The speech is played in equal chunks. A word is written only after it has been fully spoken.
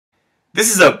This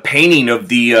is a painting of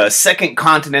the Second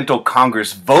Continental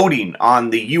Congress voting on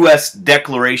the U.S.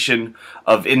 Declaration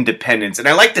of Independence. And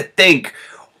I like to think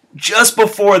just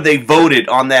before they voted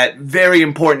on that very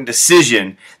important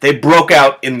decision, they broke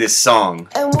out in this song.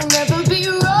 And we'll never be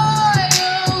royal.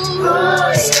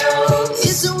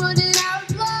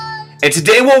 And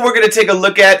today what we're going to take a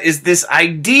look at is this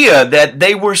idea that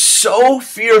they were so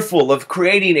fearful of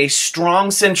creating a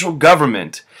strong central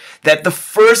government that the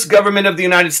first government of the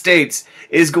United States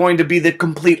is going to be the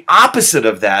complete opposite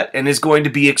of that and is going to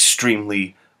be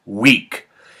extremely weak.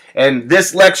 And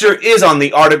this lecture is on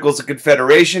the Articles of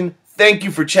Confederation. Thank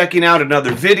you for checking out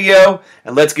another video,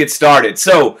 and let's get started.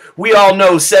 So, we all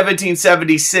know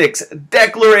 1776,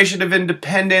 Declaration of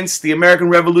Independence. The American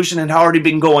Revolution had already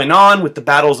been going on with the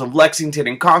battles of Lexington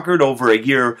and Concord over a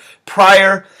year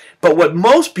prior. But what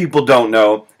most people don't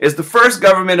know is the first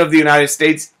government of the United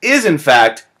States is, in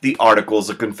fact, the Articles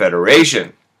of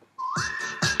Confederation.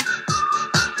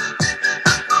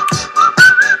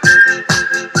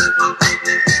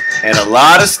 And a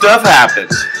lot of stuff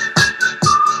happened.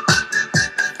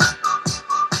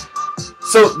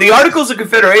 So the Articles of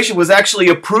Confederation was actually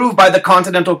approved by the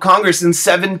Continental Congress in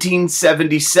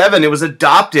 1777. It was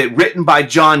adopted, written by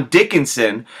John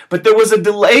Dickinson, but there was a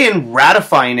delay in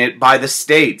ratifying it by the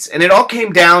states. And it all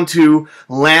came down to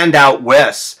land out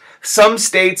west. Some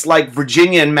states like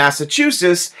Virginia and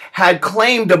Massachusetts had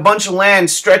claimed a bunch of land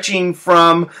stretching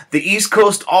from the East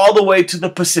Coast all the way to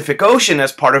the Pacific Ocean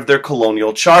as part of their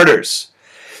colonial charters.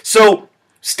 So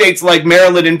states like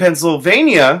Maryland and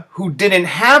Pennsylvania, who didn't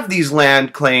have these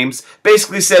land claims,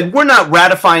 basically said, we're not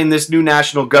ratifying this new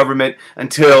national government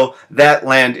until that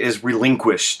land is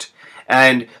relinquished.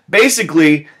 And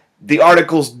basically, the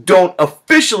Articles don't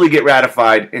officially get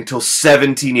ratified until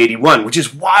 1781, which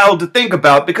is wild to think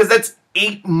about because that's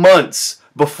 8 months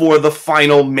before the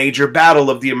final major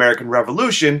battle of the American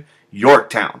Revolution,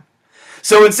 Yorktown.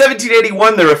 So in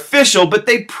 1781, they're official, but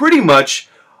they pretty much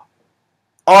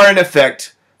are in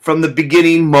effect from the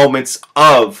beginning moments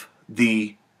of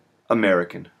the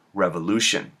American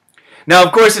Revolution. Now,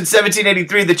 of course, in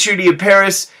 1783, the Treaty of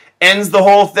Paris ends the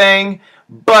whole thing,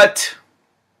 but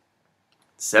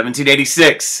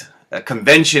 1786, a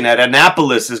convention at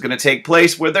Annapolis is going to take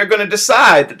place where they're going to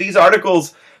decide that these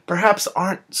articles perhaps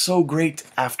aren't so great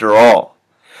after all.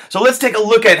 So let's take a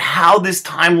look at how this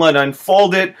timeline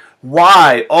unfolded,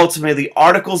 why ultimately the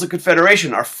Articles of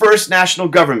Confederation, our first national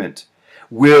government,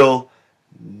 will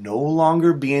no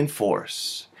longer be in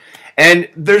force. And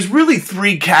there's really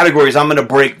 3 categories. I'm going to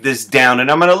break this down,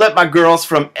 and I'm going to let my girls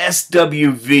from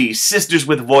SWV, Sisters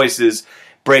with Voices,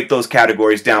 break those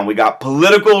categories down. We got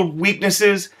political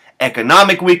weaknesses,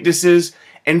 economic weaknesses,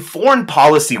 and foreign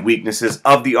policy weaknesses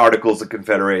of the Articles of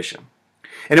Confederation.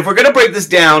 And if we're going to break this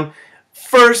down,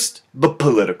 first, the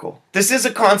political. This is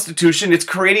a constitution. It's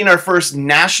creating our first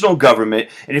national government.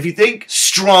 And if you think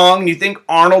strong, you think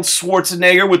Arnold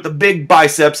Schwarzenegger with the big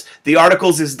biceps, the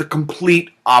Articles is the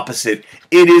complete opposite.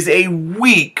 It is a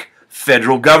weak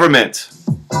federal government.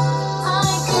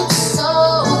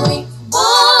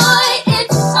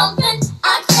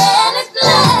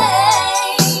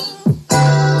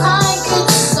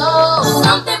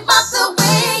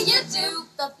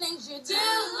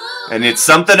 And it's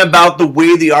something about the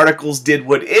way the Articles did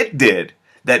what it did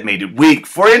that made it weak.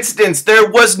 For instance, there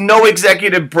was no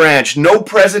executive branch, no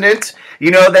president.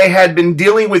 You know, they had been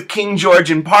dealing with King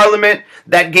George in Parliament.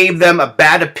 That gave them a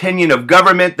bad opinion of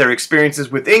government, their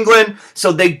experiences with England,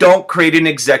 so they don't create an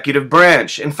executive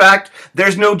branch. In fact,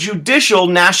 there's no judicial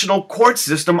national court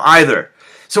system either.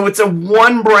 So it's a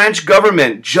one-branch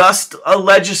government, just a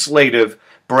legislative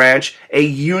branch,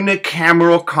 a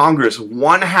unicameral Congress,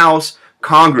 one house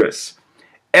Congress.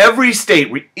 Every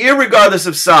state, irregardless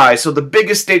of size, so the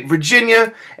biggest state,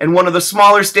 Virginia, and one of the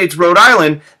smaller states, Rhode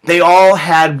Island, they all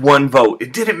had one vote.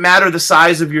 It didn't matter the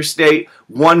size of your state,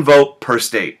 one vote per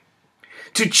state.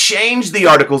 To change the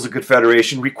Articles of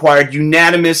Confederation required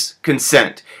unanimous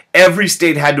consent. Every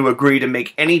state had to agree to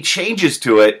make any changes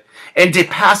to it, and to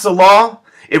pass a law,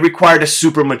 it required a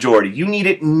supermajority. You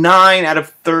needed 9 out of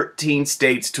 13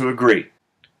 states to agree,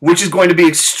 which is going to be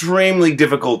extremely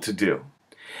difficult to do.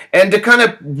 And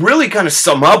to really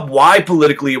sum up why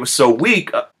politically it was so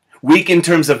weak, weak in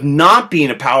terms of not being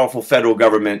a powerful federal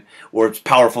government or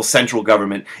powerful central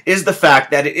government, is the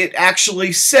fact that it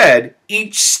actually said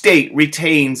each state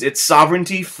retains its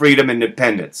sovereignty, freedom, and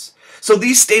independence. So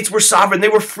these states were sovereign. They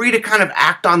were free to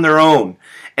act on their own.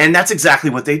 And that's exactly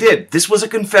what they did. This was a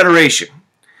confederation.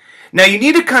 Now, you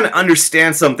need to kind of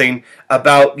understand something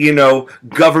about,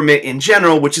 government in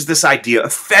general, which is this idea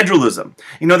of federalism.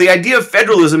 The idea of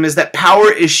federalism is that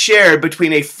power is shared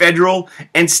between a federal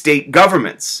and state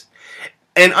governments.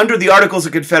 And under the Articles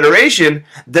of Confederation,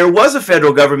 there was a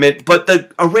federal government, but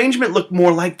the arrangement looked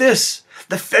more like this.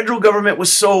 The federal government was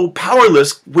so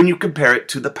powerless when you compare it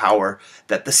to the power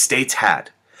that the states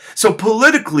had. So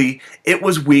politically, it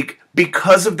was weak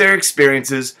because of their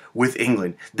experiences with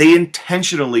England. They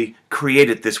intentionally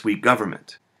created this weak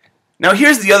government. Now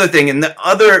here's the other thing, and the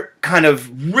other kind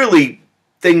of really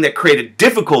thing that created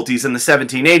difficulties in the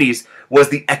 1780s was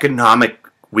the economic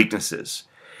weaknesses.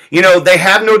 They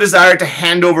have no desire to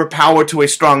hand over power to a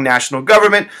strong national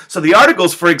government, so the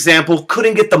Articles, for example,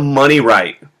 couldn't get the money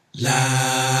right. La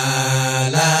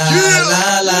la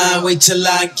la la, wait till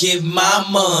I give my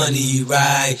money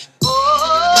right.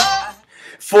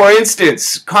 For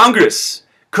instance, Congress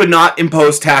could not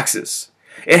impose taxes.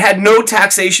 It had no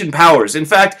taxation powers. In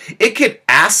fact, it could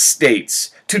ask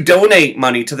states to donate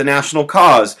money to the national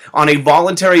cause on a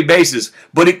voluntary basis,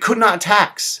 but it could not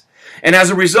tax. And as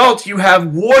a result, you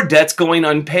have war debts going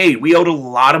unpaid. We owed a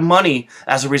lot of money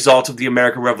as a result of the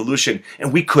American Revolution,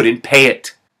 and we couldn't pay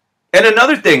it. And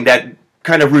another thing that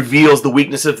kind of reveals the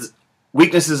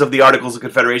weaknesses of the Articles of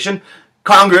Confederation,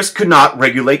 Congress could not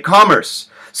regulate commerce.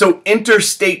 So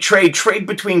interstate trade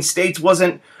between states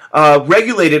wasn't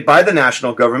regulated by the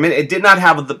national government. It did not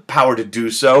have the power to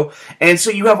do so. And so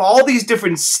you have all these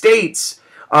different states,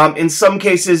 in some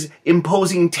cases,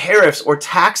 imposing tariffs or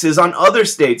taxes on other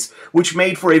states, which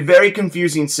made for a very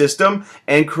confusing system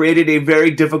and created a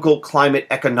very difficult climate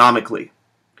economically.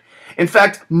 In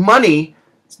fact,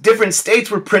 different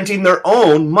states were printing their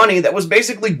own money that was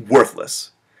basically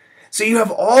worthless. So you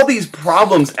have all these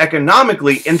problems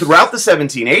economically, and throughout the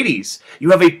 1780s,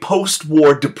 you have a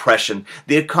post-war depression.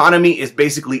 The economy is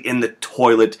basically in the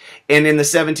toilet, and in the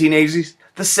 1780s,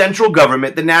 the central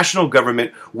government, the national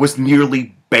government, was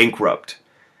nearly bankrupt.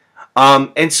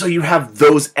 And so you have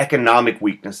those economic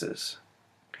weaknesses.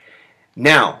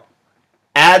 Now,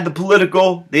 add the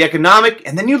political, the economic,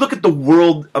 and then you look at the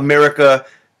world America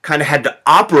kind of had to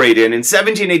operate in. In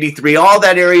 1783, all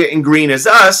that area in green is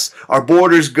us. Our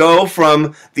borders go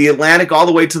from the Atlantic all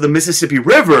the way to the Mississippi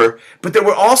River, but there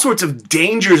were all sorts of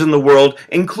dangers in the world,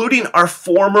 including our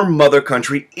former mother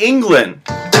country, England.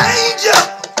 Danger!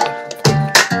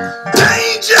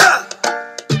 Danger!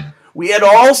 We had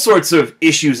all sorts of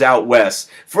issues out west.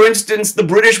 For instance, the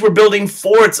British were building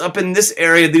forts up in this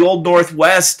area, the Old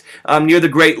Northwest, near the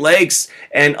Great Lakes,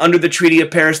 and under the Treaty of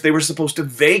Paris, they were supposed to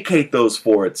vacate those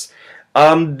forts.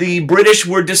 The British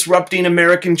were disrupting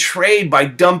American trade by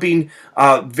dumping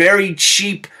very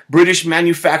cheap British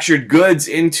manufactured goods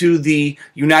into the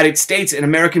United States, and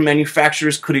American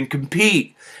manufacturers couldn't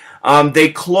compete.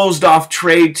 They closed off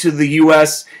trade to the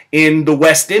U.S. in the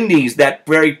West Indies, that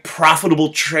very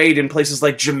profitable trade in places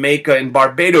like Jamaica and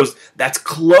Barbados that's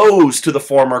closed to the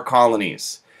former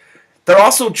colonies. They're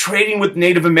also trading with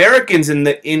Native Americans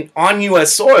on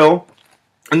U.S. soil,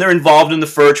 and they're involved in the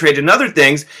fur trade and other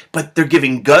things, but they're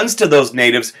giving guns to those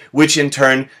natives, which in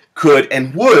turn could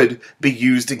and would be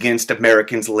used against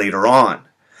Americans later on.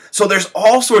 So there's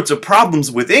all sorts of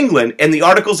problems with England, and the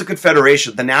Articles of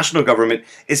Confederation, the national government,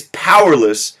 is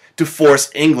powerless to force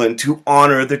England to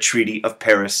honor the Treaty of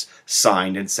Paris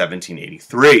signed in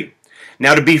 1783.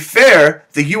 Now, to be fair,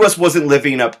 the U.S. wasn't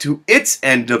living up to its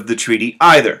end of the treaty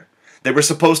either. They were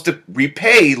supposed to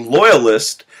repay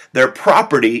loyalists their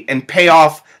property and pay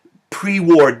off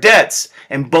pre-war debts,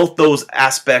 and both those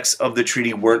aspects of the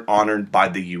treaty weren't honored by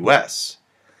the U.S.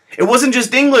 It wasn't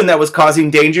just England that was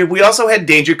causing danger, we also had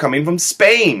danger coming from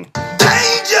Spain.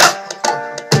 Danger!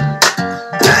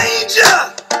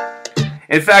 Danger!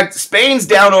 In fact, Spain's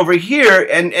down over here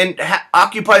and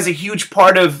occupies a huge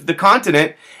part of the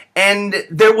continent, and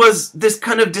there was this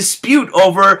kind of dispute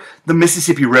over the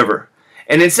Mississippi River.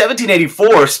 And in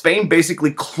 1784, Spain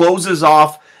basically closes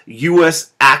off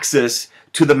U.S. access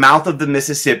to the mouth of the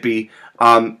Mississippi,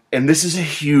 and this is a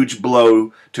huge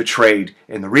blow to trade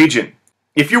in the region.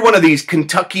 If you're one of these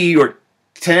Kentucky or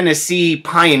Tennessee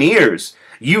pioneers,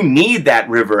 you need that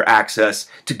river access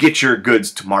to get your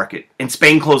goods to market. And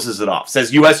Spain closes it off.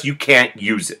 Says, U.S., you can't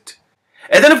use it.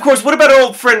 And then, of course, what about our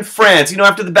old friend France?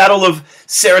 After the Battle of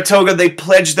Saratoga, they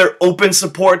pledged their open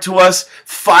support to us,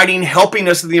 fighting, helping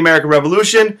us in the American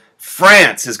Revolution.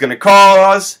 France is going to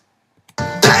cause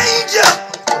Danger!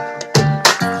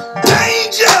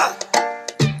 Danger!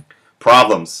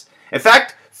 Problems. In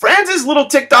fact, France is a little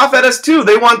ticked off at us too.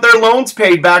 They want their loans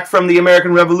paid back from the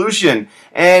American Revolution.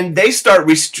 And they start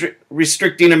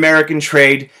restricting American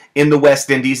trade in the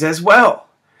West Indies as well.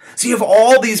 So you have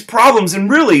all these problems, and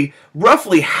really,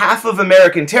 roughly half of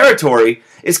American territory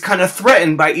is kind of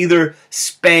threatened by either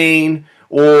Spain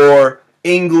or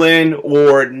England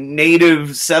or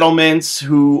native settlements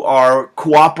who are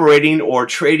cooperating or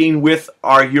trading with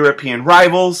our European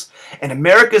rivals. And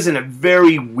America's in a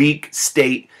very weak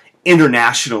state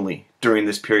internationally during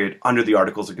this period under the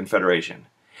Articles of Confederation.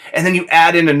 And then you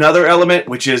add in another element,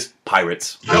 which is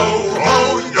pirates. Yo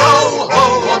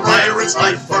ho, a pirate's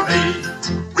life for me.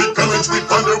 We pillage, we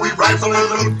plunder, we rifle and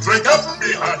loot, drink up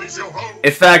behind yo ho.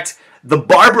 In fact, the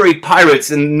Barbary pirates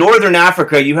in northern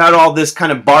Africa, you had all this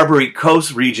kind of Barbary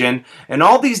coast region, and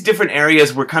all these different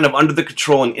areas were kind of under the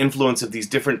control and influence of these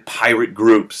different pirate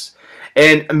groups.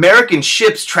 And American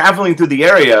ships traveling through the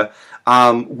area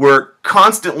were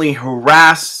constantly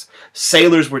harassed.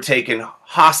 Sailors were taken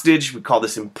hostage. We call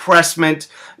this impressment.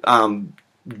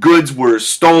 Goods were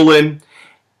stolen.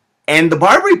 And the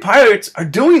Barbary pirates are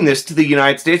doing this to the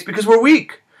United States because we're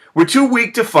weak. We're too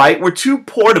weak to fight. We're too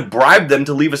poor to bribe them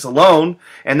to leave us alone.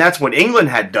 And that's what England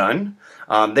had done.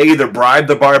 They either bribed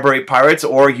the Barbary pirates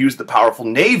or used the powerful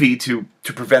navy to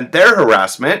prevent their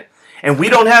harassment. And we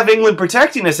don't have England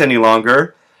protecting us any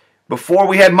longer. Before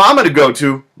we had Mama to go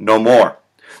to, no more.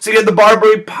 So you had the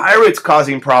Barbary pirates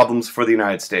causing problems for the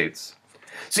United States.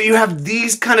 So you have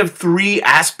these kind of three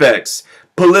aspects: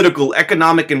 political,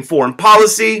 economic, and foreign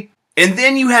policy. And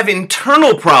then you have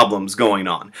internal problems going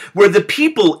on, where the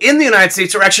people in the United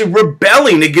States are actually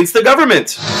rebelling against the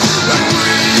government.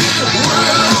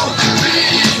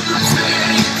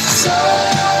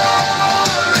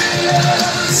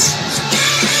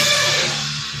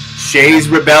 Shays'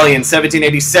 Rebellion,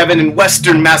 1787, in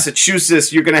western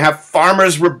Massachusetts. You're going to have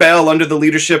farmers rebel under the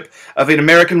leadership of an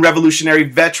American Revolutionary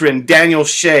veteran, Daniel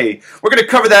Shay. We're going to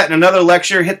cover that in another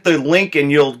lecture. Hit the link and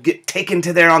you'll get taken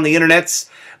to there on the internets.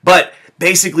 But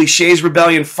basically, Shays'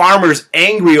 Rebellion, farmers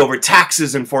angry over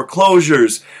taxes and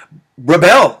foreclosures,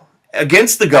 rebel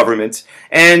against the government.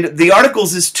 And the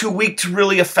Articles is too weak to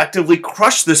really effectively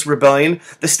crush this rebellion.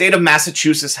 The state of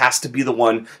Massachusetts has to be the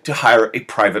one to hire a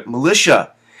private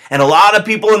militia. And a lot of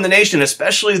people in the nation,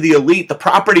 especially the elite, the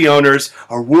property owners,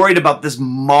 are worried about this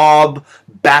mob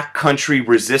backcountry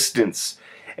resistance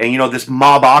and, this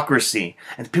mobocracy.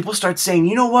 And people start saying,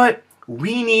 you know what?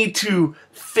 We need to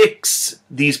fix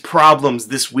these problems,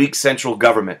 this weak central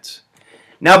government.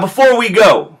 Now, before we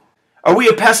go, are we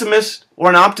a pessimist or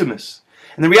an optimist?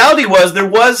 And the reality was there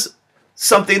was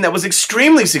something that was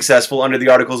extremely successful under the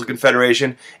Articles of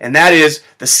Confederation, and that is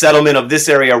the settlement of this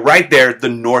area right there, the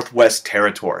Northwest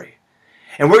Territory.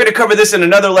 And we're going to cover this in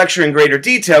another lecture in greater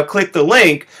detail. Click the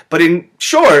link. But in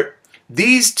short,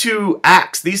 these two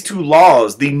acts, these two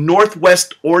laws, the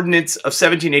Northwest Ordinance of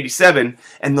 1787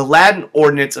 and the Latin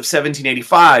Ordinance of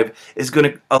 1785, is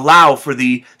going to allow for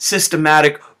the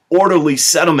systematic, orderly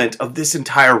settlement of this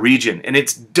entire region. And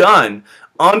it's done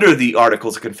under the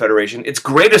Articles of Confederation, its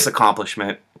greatest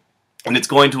accomplishment, and it's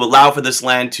going to allow for this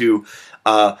land to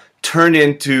turn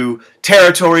into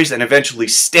territories and eventually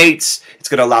states. It's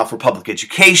going to allow for public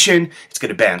education. It's going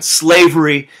to ban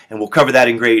slavery, and we'll cover that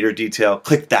in greater detail.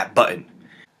 Click that button.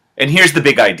 And here's the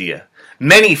big idea.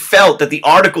 Many felt that the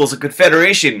Articles of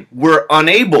Confederation were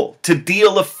unable to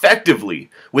deal effectively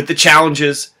with the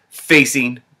challenges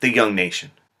facing the young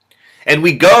nation. And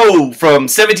we go from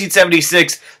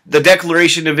 1776, the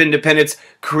Declaration of Independence,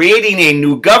 creating a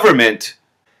new government,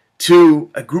 to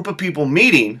a group of people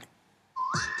meeting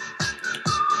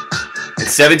in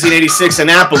 1786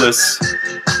 Annapolis.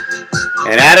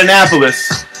 And at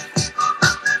Annapolis,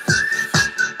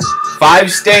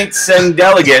 5 states send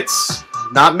delegates,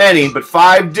 not many, but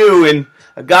 5 do, and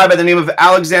a guy by the name of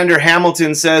Alexander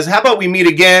Hamilton says, how about we meet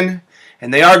again?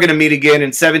 And they are going to meet again in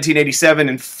 1787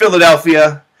 in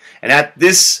Philadelphia. And at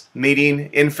this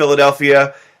meeting in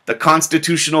Philadelphia, the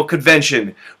Constitutional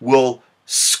Convention will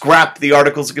scrap the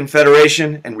Articles of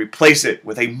Confederation and replace it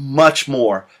with a much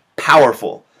more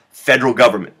powerful federal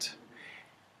government.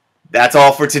 That's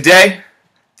all for today.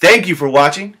 Thank you for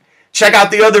watching. Check out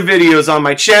the other videos on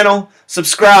my channel.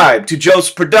 Subscribe to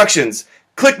Joe's Productions.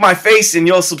 Click my face and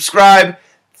you'll subscribe.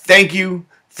 Thank you,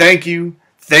 thank you,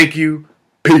 thank you.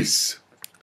 Peace.